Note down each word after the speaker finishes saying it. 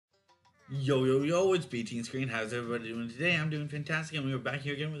Yo, yo, yo, it's B-tean Screen. How's everybody doing today? I'm doing fantastic, and we are back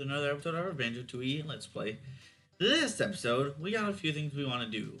here again with another episode of our Banjo, Tooie, Let's Play. This episode, we got a few things we want to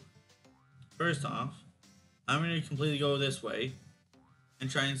do. First off, I'm going to completely go this way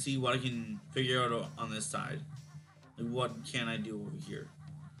and try and see what I can figure out on this side. Like, what can I do over here?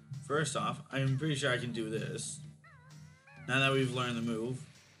 First off, I'm pretty sure I can do this. Now that we've learned the move,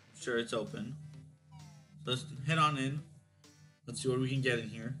 I'm sure it's open. So let's head on in. Let's see what we can get in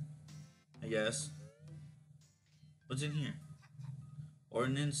here, I guess. What's in here?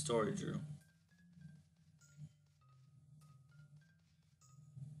 Ordnance storage room.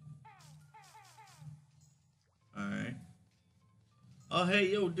 Alright. Oh,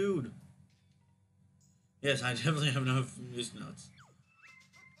 hey, yo, dude. Yes, I definitely have enough moose nuts.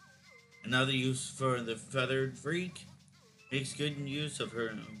 Another use for the feathered freak. Makes good use of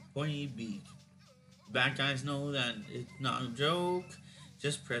her pointy beak. Bad guys know that it's not a joke.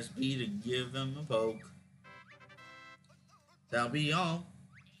 Just press B to give them a poke. That'll be all.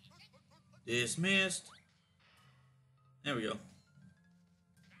 Dismissed. There we go.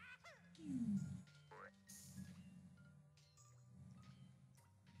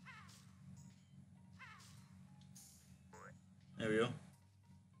 There we go.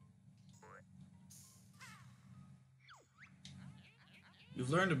 You've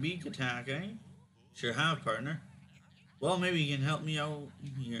learned a beak attack, eh? Sure have, partner. Well, maybe you can help me out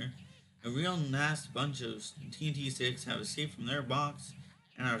here. A real nasty bunch of TNT sticks have escaped from their box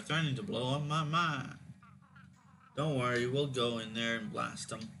and are threatening to blow up my mine. Don't worry, we'll go in there and blast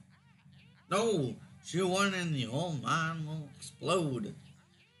them. No! Shoot one and the whole mine will explode.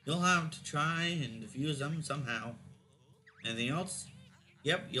 You'll have to try and defuse them somehow. Anything else?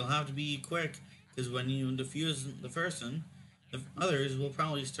 Yep, you'll have to be quick, because when you defuse the first one, the others will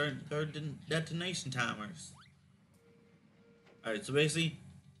probably start their detonation timers. Alright, so basically,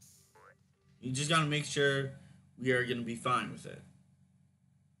 you just gotta make sure we are gonna be fine with it.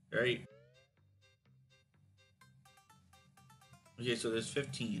 Right? Okay, so there's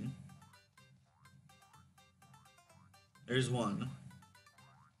 15. There's one.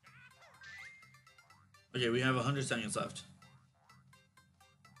 Okay, we have 100 seconds left.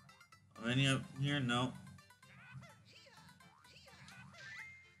 Any up here? No.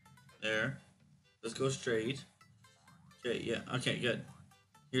 There. Let's go straight. Okay, yeah. Okay, good.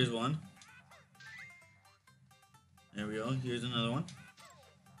 Here's one. There we go. Here's another one.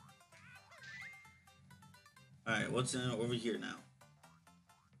 Alright, what's in over here now?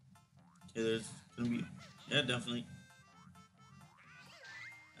 Okay, there's gonna be... Yeah, definitely.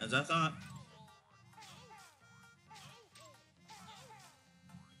 As I thought.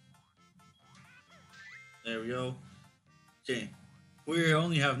 There we go. Okay. We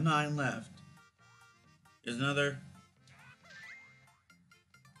only have 9 left. Here's another.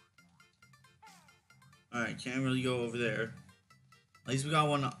 Alright, can't really go over there. At least we got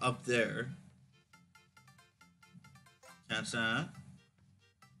one up there. Catch that.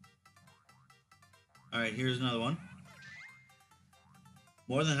 Alright, here's another one.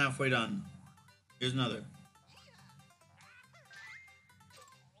 More than halfway done. Here's another.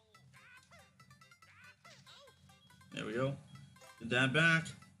 There we go. Get that back.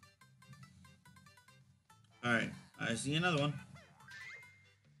 Alright, I see another one.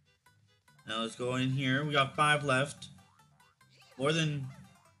 Now let's go in here. We got 5 left. More than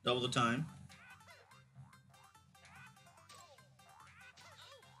double the time.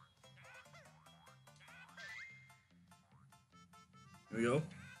 Here we go.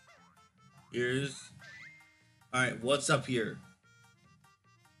 Here's... Alright, what's up here?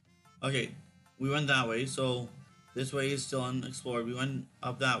 Okay, we went that way, so this way is still unexplored. We went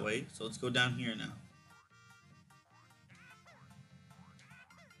up that way, so let's go down here now.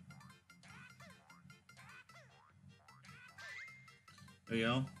 There we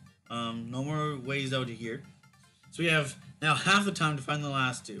go. No more ways out of here. So we have now half the time to find the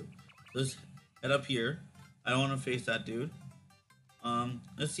last 2. Let's head up here. I don't want to face that dude.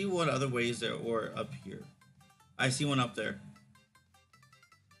 Let's see what other ways there are up here. I see one up there.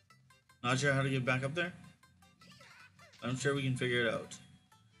 Not sure how to get back up there. I'm sure we can figure it out.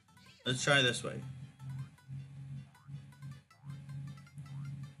 Let's try this way.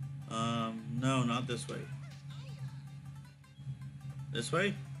 No, not this way. This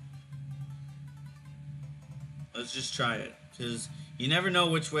way? Let's just try it, because you never know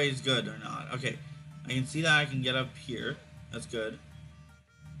which way is good or not. Okay, I can see that I can get up here. That's good.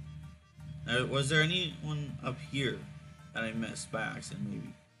 Was there anyone up here that I missed by accident,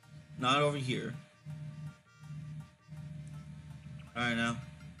 maybe? Not over here. Alright, now.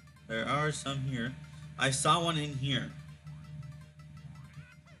 There are some here. I saw one in here.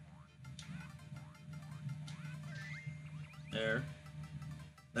 There.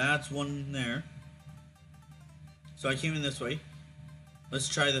 That's one there. So I came in this way. Let's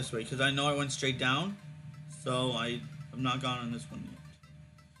try this way, because I know I went straight down. So I'm not gone on this one yet.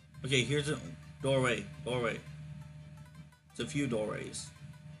 Okay, here's a doorway. Doorway. It's a few doorways.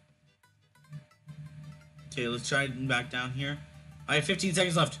 Okay, let's try back down here. I have 15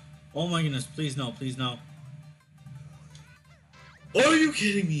 seconds left. Oh my goodness, please no, please no. Are you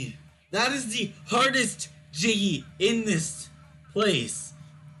kidding me? That is the hardest jiggy in this place.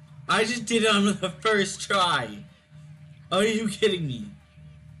 I just did it on the first try. Are you kidding me?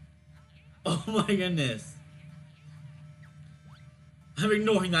 Oh my goodness. I'm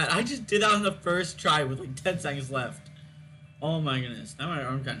ignoring that. I just did that on the first try with like 10 seconds left. Oh my goodness. Now my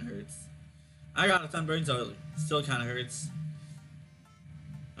arm kind of hurts. I got a sunburn, so it still kind of hurts.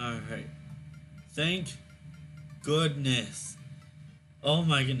 Alright. Thank goodness. Oh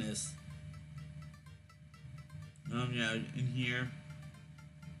my goodness. Yeah, in here.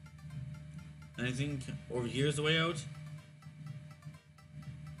 And I think over here is the way out.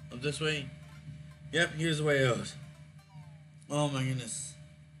 Up this way. Yep, here's the way out. Oh my goodness.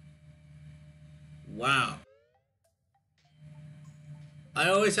 Wow. I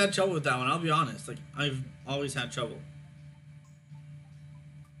always had trouble with that one, I'll be honest. Like, I've always had trouble.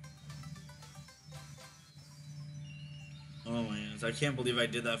 Oh my goodness, I can't believe I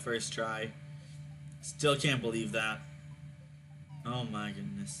did that first try. Still can't believe that. Oh my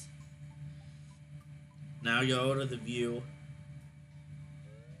goodness. Now go to the view.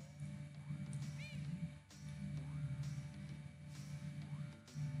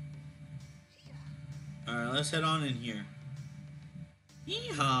 Alright, let's head on in here.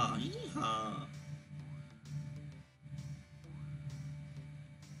 Yeehaw, yeehaw.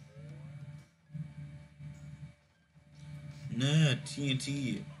 Nah,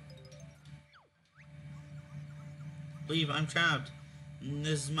 TNT. Leave, I'm trapped.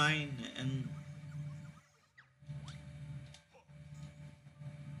 This is mine, and...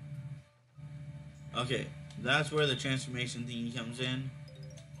 Okay, that's where the transformation thingy comes in.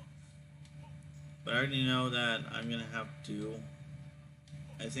 But I already know that I'm gonna have to...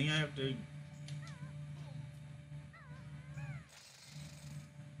 I think I have to...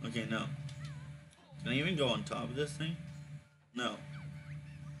 Okay, no. Can I even go on top of this thing? No.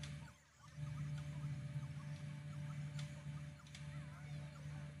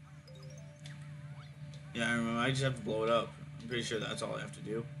 Yeah, I remember. I just have to blow it up. I'm pretty sure that's all I have to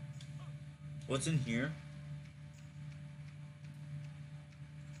do. What's in here?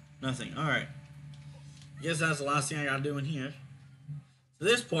 Nothing. Alright. Guess that's the last thing I gotta do in here. So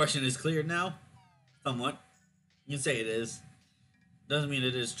this portion is cleared now. Somewhat. You can say it is. Doesn't mean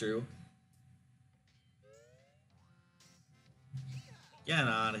it is true. Get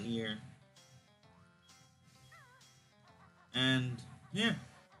out of here. And, yeah.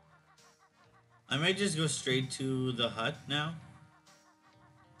 I might just go straight to the hut now.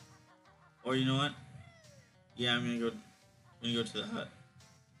 Or you know what? Yeah, I'm gonna go to the hut.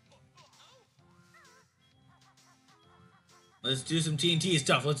 Let's do some TNT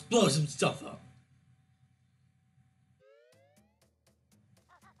stuff. Let's blow some stuff up.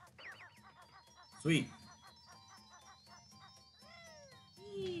 Sweet.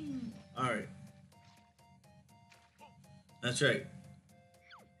 Alright. That's right.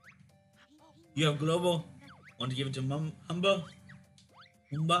 You have global. Want to give it to Humba?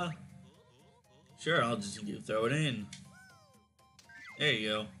 Humba? Sure, I'll just throw it in. There you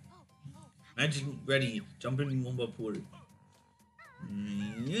go. Magic ready. Jump in Humba pool.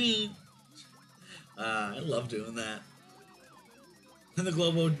 I love doing that. And the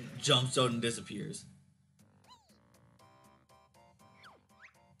global jumps out and disappears.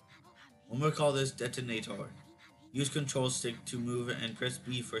 I'm gonna call this detonator. Use control stick to move and press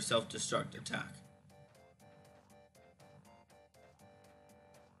B for self-destruct attack.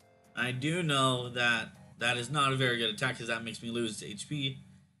 I do know that that is not a very good attack because that makes me lose HP.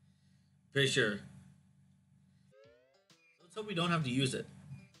 Pretty sure. Let's hope we don't have to use it.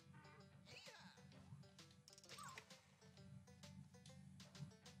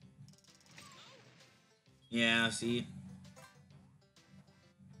 Yeah, see?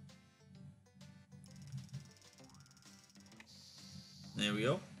 There we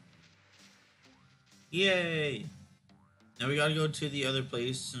go. Yay! Now we gotta go to the other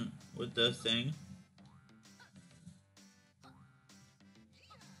place with the thing.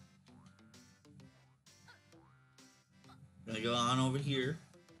 Gonna go on over here.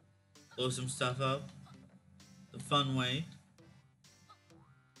 Blow some stuff up. The fun way.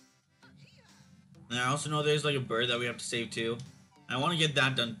 And I also know there's like a bird that we have to save too. I want to get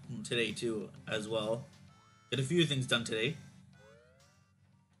that done today too, as well. Get a few things done today.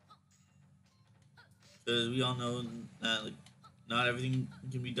 because we all know that like not everything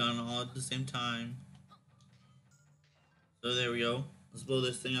can be done all at the same time. So there we go. Let's blow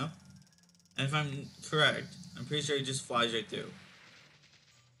this thing up. And if I'm correct, I'm pretty sure it just flies right through.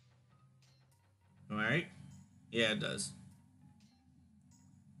 Am I right? Yeah, it does.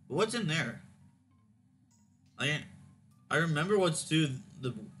 But what's in there? I remember what's through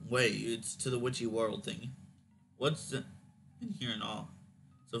the way. It's to the witchy world thing. What's in here and all?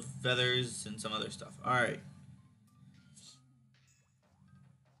 So feathers and some other stuff. Alright.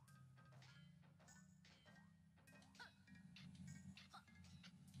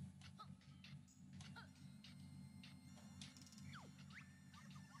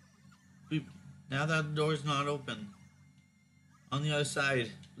 Now that the door's not open. On the other side.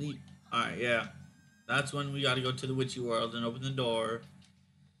 Leap. Alright, yeah. That's when we gotta go to the witchy world and open the door.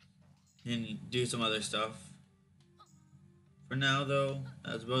 And do some other stuff. For now, though,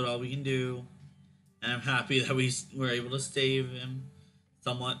 that's about all we can do. And I'm happy that we were able to save him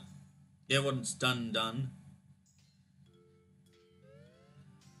somewhat. It wasn't done.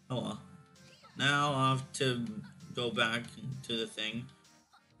 Oh well. Now I'll have to go back to the thing.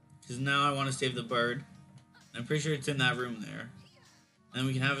 Because now I want to save the bird. I'm pretty sure it's in that room there. And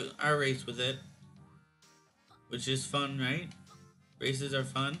we can have our race with it. Which is fun, right? Races are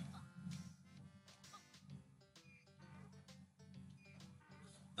fun.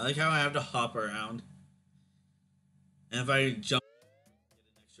 I like how I have to hop around. And if I jump, I get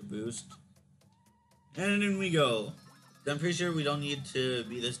an extra boost. And in we go. I'm pretty sure we don't need to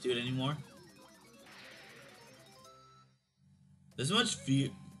be this dude anymore. This must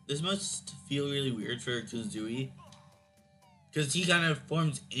feel really weird for Kazooie. Because he kind of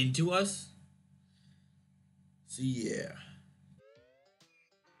forms into us. So yeah.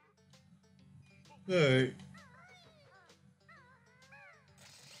 Alright.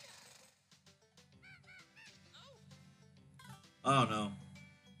 Oh no.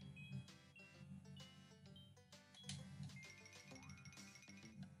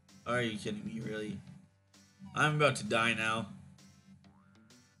 Are you kidding me, really? I'm about to die now.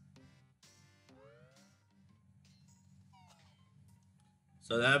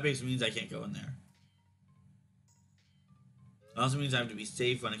 So that basically means I can't go in there. It also means I have to be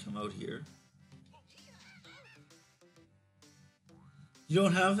safe when I come out here. You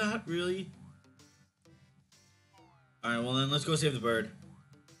don't have that? Really? Alright, well then let's go save the bird.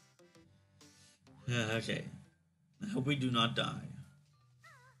 Okay. I hope we do not die.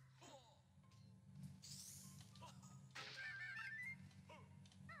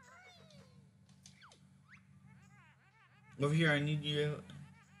 Over here, I need you.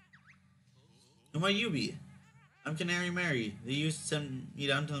 Who might you be? I'm Canary Mary. They used to send me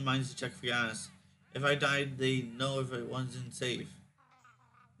down to the mines to check for gas. If I died, they'd know if it wasn't safe.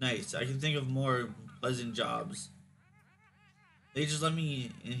 Nice. I can think of more pleasant jobs. They just let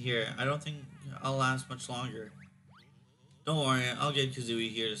me in here. I don't think I'll last much longer. Don't worry, I'll get Kazooie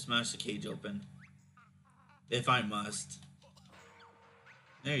here to smash the cage open. If I must.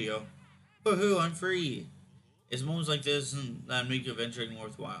 There you go. Woohoo, I'm free! It's moments like this that make adventuring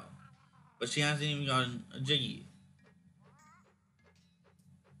worthwhile. But she hasn't even gotten a Jiggy.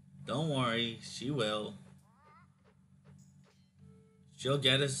 Don't worry, she will. She'll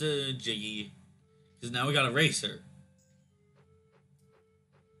get us a Jiggy. Because now we got a racer.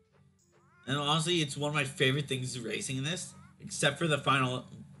 And honestly, it's one of my favorite things racing in this. Except for the final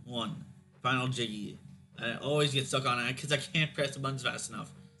one. Final Jiggy. I always get stuck on it because I can't press the buttons fast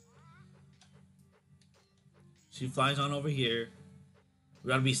enough. She flies on over here. We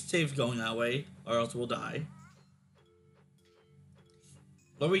gotta be safe going that way, or else we'll die.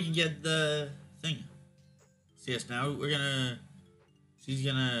 Or we can get the thing. So yes, now we're gonna... She's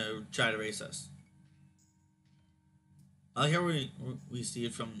gonna try to race us. I like how we see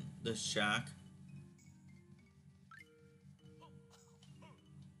it from the shack.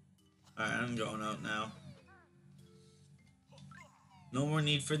 Alright, I'm going out now. No more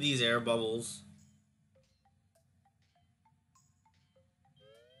need for these air bubbles.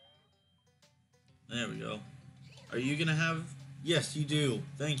 There we go. Are you gonna have... Yes, you do.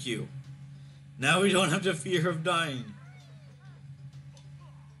 Thank you. Now we don't have to fear of dying.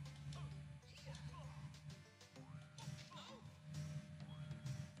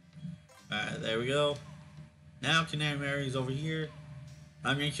 Alright, there we go. Now Canary Mary's over here.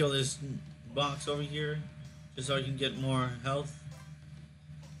 I'm gonna kill this box over here. Just so I can get more health.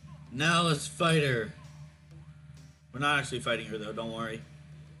 Now let's fight her. We're not actually fighting her though, don't worry.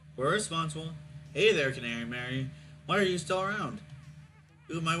 We're responsible. Hey there, Canary Mary. Why are you still around?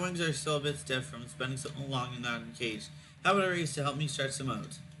 Ooh, my wings are still a bit stiff from spending so long in that cage. How about a race to help me stretch them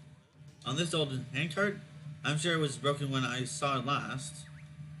out? On this old handcart? I'm sure it was broken when I saw it last.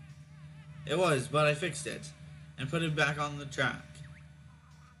 It was, but I fixed it and put it back on the track.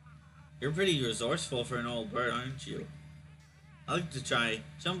 You're pretty resourceful for an old bird, aren't you? I'd like to try.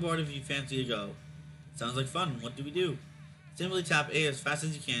 Jump board if you fancy to go. Sounds like fun. What do we do? Simply tap A as fast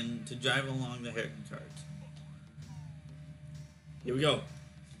as you can to drive along the handcart. Here we go.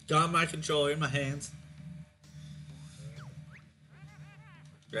 Got my controller in my hands.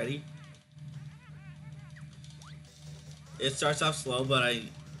 Ready? It starts off slow, but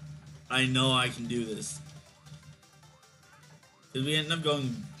I know I can do this. Because we end up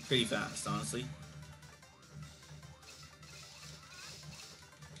going pretty fast, honestly.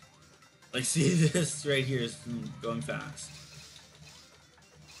 Like, see, this right here is going fast.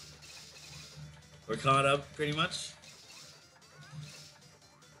 We're caught up, pretty much.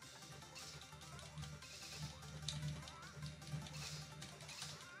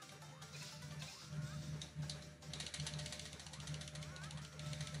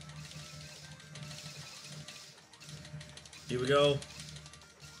 Here we go.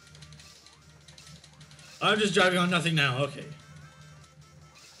 I'm just driving on nothing now, okay.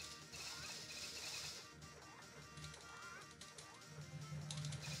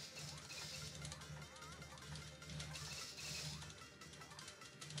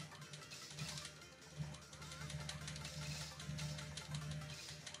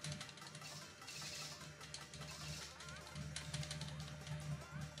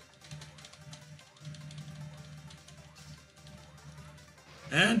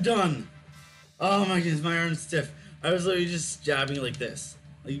 And done! Oh my goodness, my arm's stiff. I was literally just jabbing like this.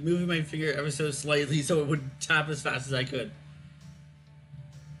 Like moving my finger ever so slightly so it would tap as fast as I could.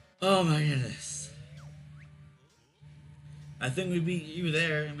 Oh my goodness. I think we beat you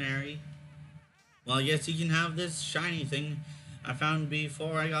there, Mary. Well, I guess you can have this shiny thing I found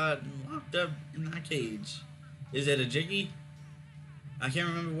before I got locked up in that cage. Is it a Jiggy? I can't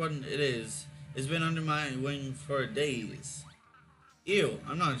remember what it is. It's been under my wing for days. Ew,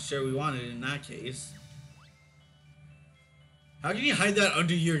 I'm not sure we want it in that case. How can you hide that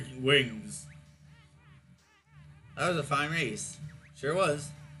under your wings? That was a fine race. Sure was.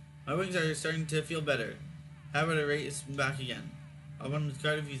 My wings are starting to feel better. How about a race back again? I'll run the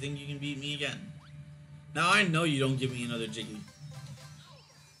card if you think you can beat me again. Now I know you don't give me another Jiggy.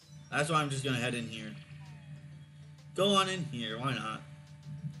 That's why I'm just gonna head in here. Go on in here, why not?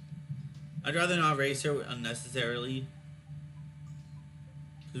 I'd rather not race her unnecessarily.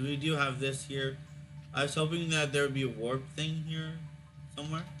 Because we do have this here. I was hoping that there would be a warp thing here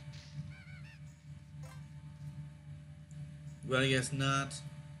somewhere. But I guess not.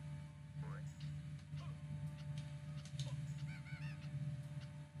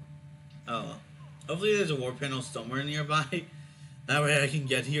 Oh. Hopefully there's a warp panel somewhere nearby. That way I can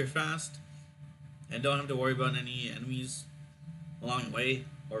get here fast. And don't have to worry about any enemies along the way.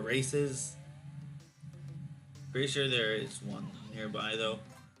 Or races. Pretty sure there is one nearby though.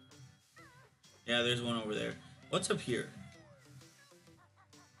 Yeah, there's one over there. What's up here?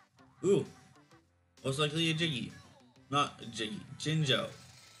 Ooh. Most likely a Jiggy. Not a Jiggy. Jinjo.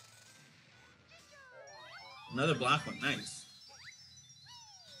 Another black one. Nice.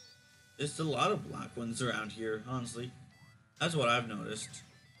 There's a lot of black ones around here, honestly. That's what I've noticed.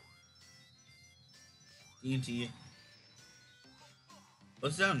 TNT.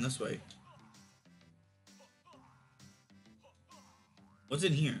 What's down this way? What's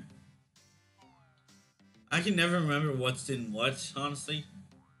in here? I can never remember what's in what, honestly.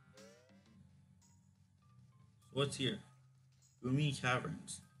 What's here? Gloomy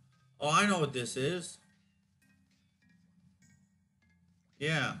Caverns. Oh, I know what this is.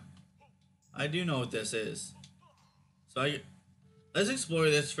 Yeah. I do know what this is. So let's explore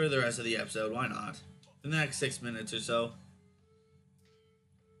this for the rest of the episode. Why not? The next 6 minutes or so.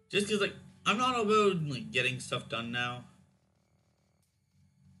 Just because, like, I'm not about, like, getting stuff done now.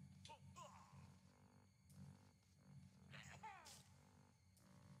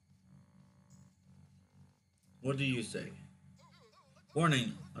 What do you say?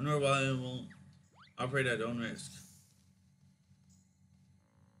 Warning. Unreliable. Operate at own risk.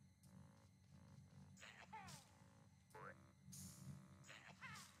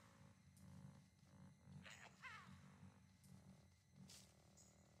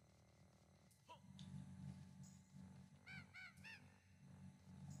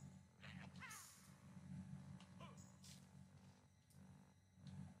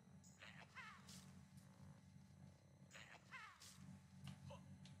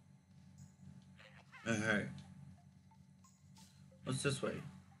 Alright. What's this way?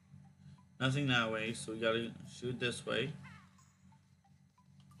 Nothing that way, so we gotta shoot this way.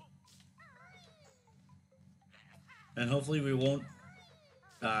 And hopefully we won't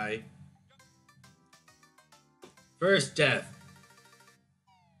die. First death.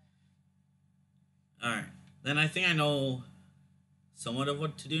 Alright. Then I think I know somewhat of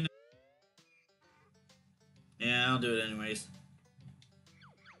what to do now. Yeah, I'll do it anyways.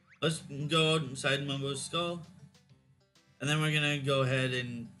 Let's go inside Mumbo's skull. And then we're gonna go ahead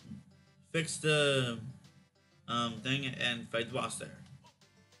and fix the thing and fight the boss there.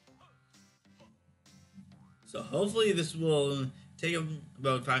 So hopefully this will take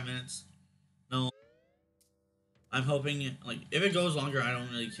about 5 minutes. No, I'm hoping, like, if it goes longer, I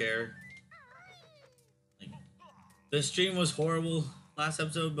don't really care. Like, the stream was horrible last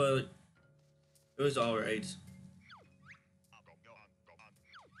episode, but it was alright.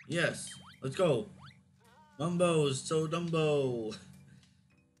 Yes, let's go. Mumbo's so Dumbo.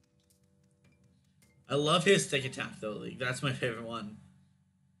 I love his stick attack though. Like, that's my favorite one.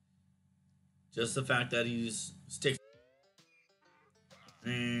 Just the fact that he's sticks. So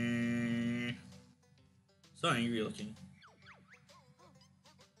angry looking.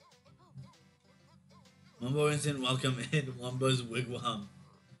 Mumbo instant welcome in Wumbo's wigwam.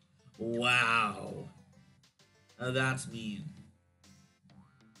 Wow. Now that's mean.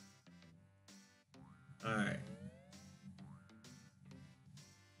 Alright.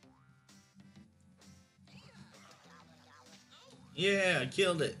 Yeah, I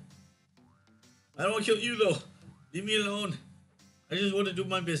killed it. I don't want to kill you though. Leave me alone. I just want to do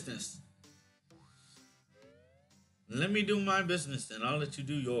my business. Let me do my business then. I'll let you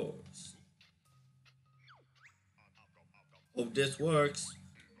do yours. Hope this works.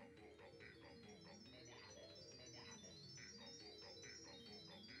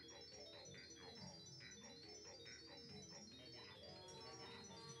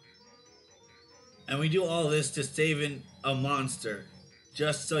 And we do all this to save a monster.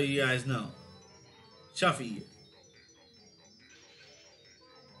 Just so you guys know. Chuffy.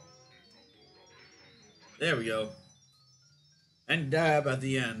 There we go. And dab at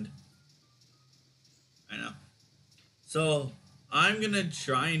the end. I know. So, I'm gonna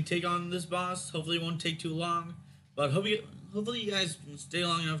try and take on this boss. Hopefully it won't take too long. But hopefully you guys stay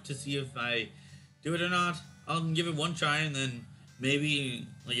long enough to see if I do it or not. I'll give it one try and then maybe,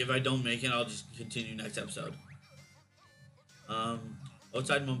 like, if I don't make it, I'll just continue next episode.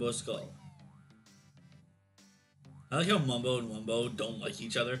 Outside Mumbo's skull. I like how Mumbo and Wumbo don't like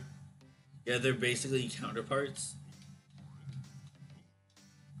each other. Yeah, they're basically counterparts.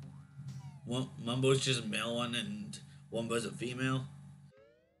 Mumbo's just a male one and Wumbo's a female.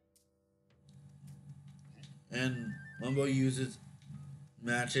 And Mumbo uses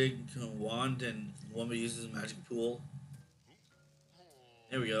magic wand and Wumbo uses magic pool.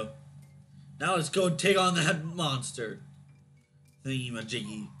 There we go. Now let's go take on that monster.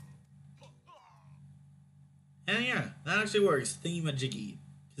 Thingy-majiggy. And yeah, that actually works. Thingy-majiggy.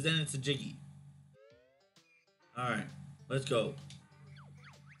 Because then it's a jiggy. Alright, let's go.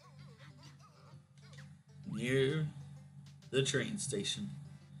 Near the train station.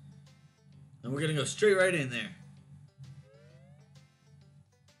 And we're gonna go straight right in there.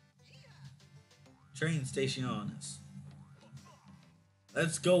 Train station on us.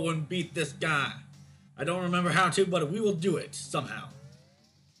 Let's go and beat this guy. I don't remember how to, but we will do it somehow.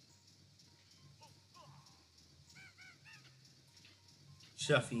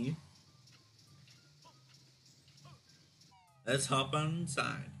 Chuffy. Let's hop on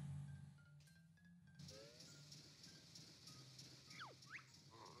inside.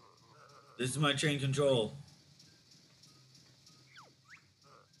 This is my train control.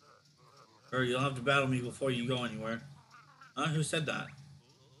 Or you'll have to battle me before you go anywhere. Huh? Who said that?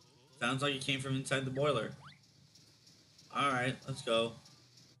 Sounds like it came from inside the boiler. Alright, let's go.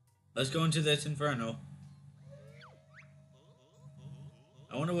 Let's go into this inferno.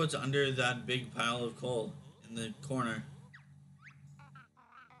 I wonder what's under that big pile of coal in the corner.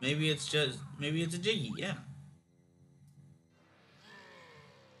 Maybe it's a Jiggy, yeah.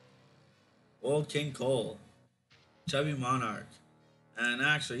 Old King Cole. Chubby Monarch. And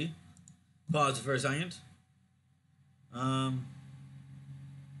actually, pause for a second.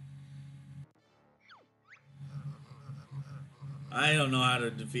 I don't know how to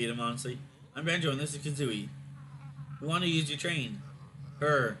defeat him, honestly. I'm Banjo and this is Tooie. We want to use your train.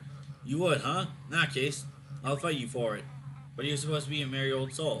 Her. You would, huh? In that case, I'll fight you for it. But you're supposed to be a merry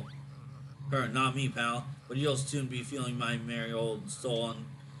old soul. Her, not me, pal. But you'll soon be feeling my merry old soul on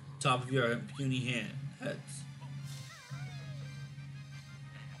top of your puny heads.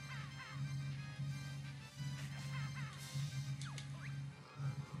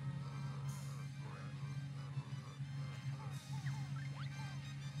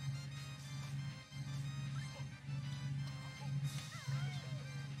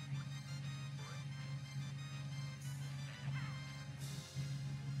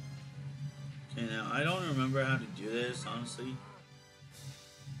 Okay, now I don't remember how to do this, honestly.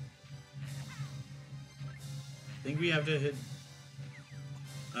 I think we have to hit...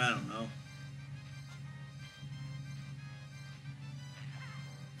 I don't know.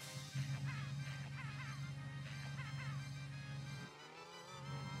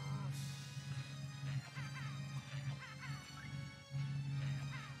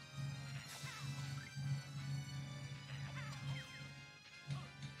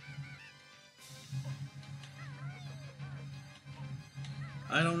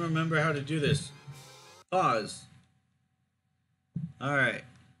 I don't remember how to do this. Pause. Alright.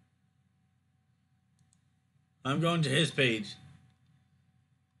 I'm going to his page.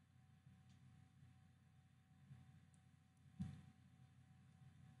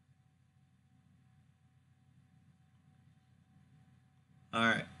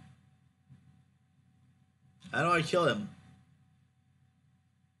 Alright. How do I kill him?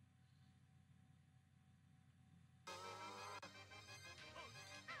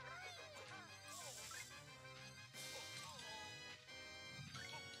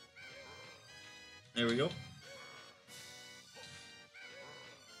 There we go.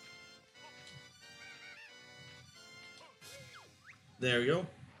 There we go.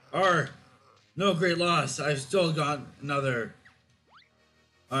 No great loss. I've still got another.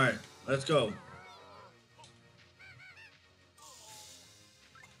 Alright, let's go.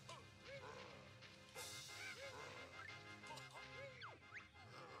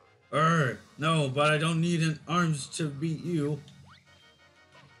 No, but I don't need an arms to beat you.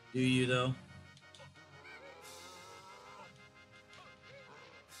 Do you, though?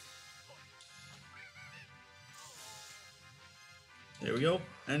 There we go.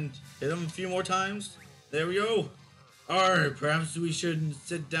 And hit him a few more times. There we go. Perhaps we should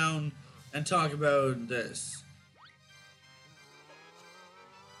sit down and talk about this.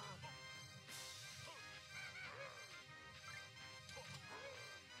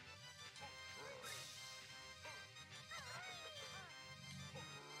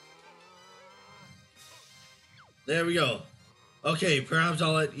 There we go. Okay, perhaps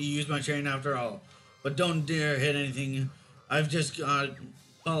I'll let you use my train after all. But don't dare hit anything I've just got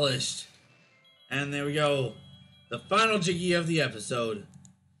polished. And there we go. The final Jiggy of the episode.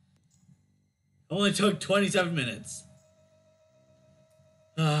 Only took 27 minutes.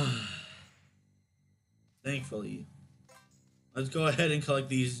 Thankfully. Let's go ahead and collect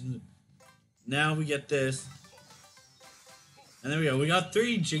these. Now we get this. And there we go. We got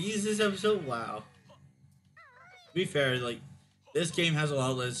 3 Jiggies this episode. Wow. To be fair, like, this game has a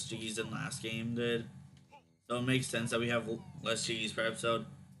lot less Jiggies than last game did. So it makes sense that we have less Jiggies per episode.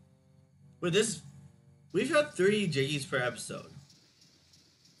 With this, we've got 3 Jiggies per episode.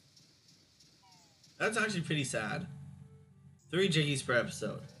 That's actually pretty sad. 3 Jiggies per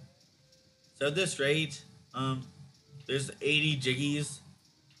episode. So at this rate, there's 80 Jiggies.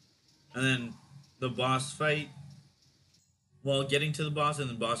 And then the boss fight. Well, getting to the boss and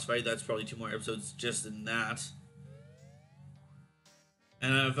the boss fight, that's probably 2 more episodes just in that.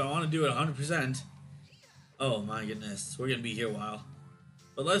 And if I want to do it 100%, oh my goodness, we're going to be here a while.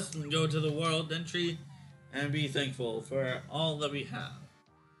 But let's go to the world entry and be thankful for all that we have.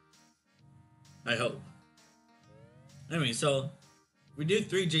 I hope. Anyway, so we do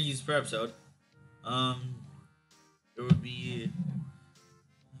 3 Jiggies per episode. It would be...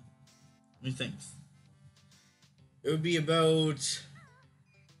 Let me think. It would be about...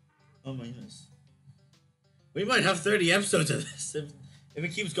 Oh my goodness. We might have 30 episodes of this if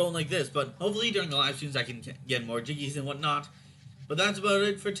it keeps going like this, but hopefully during the live streams I can get more Jiggies and whatnot. But that's about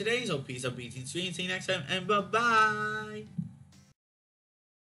it for today, so peace out, B-tean stream. See you next time, and bye-bye!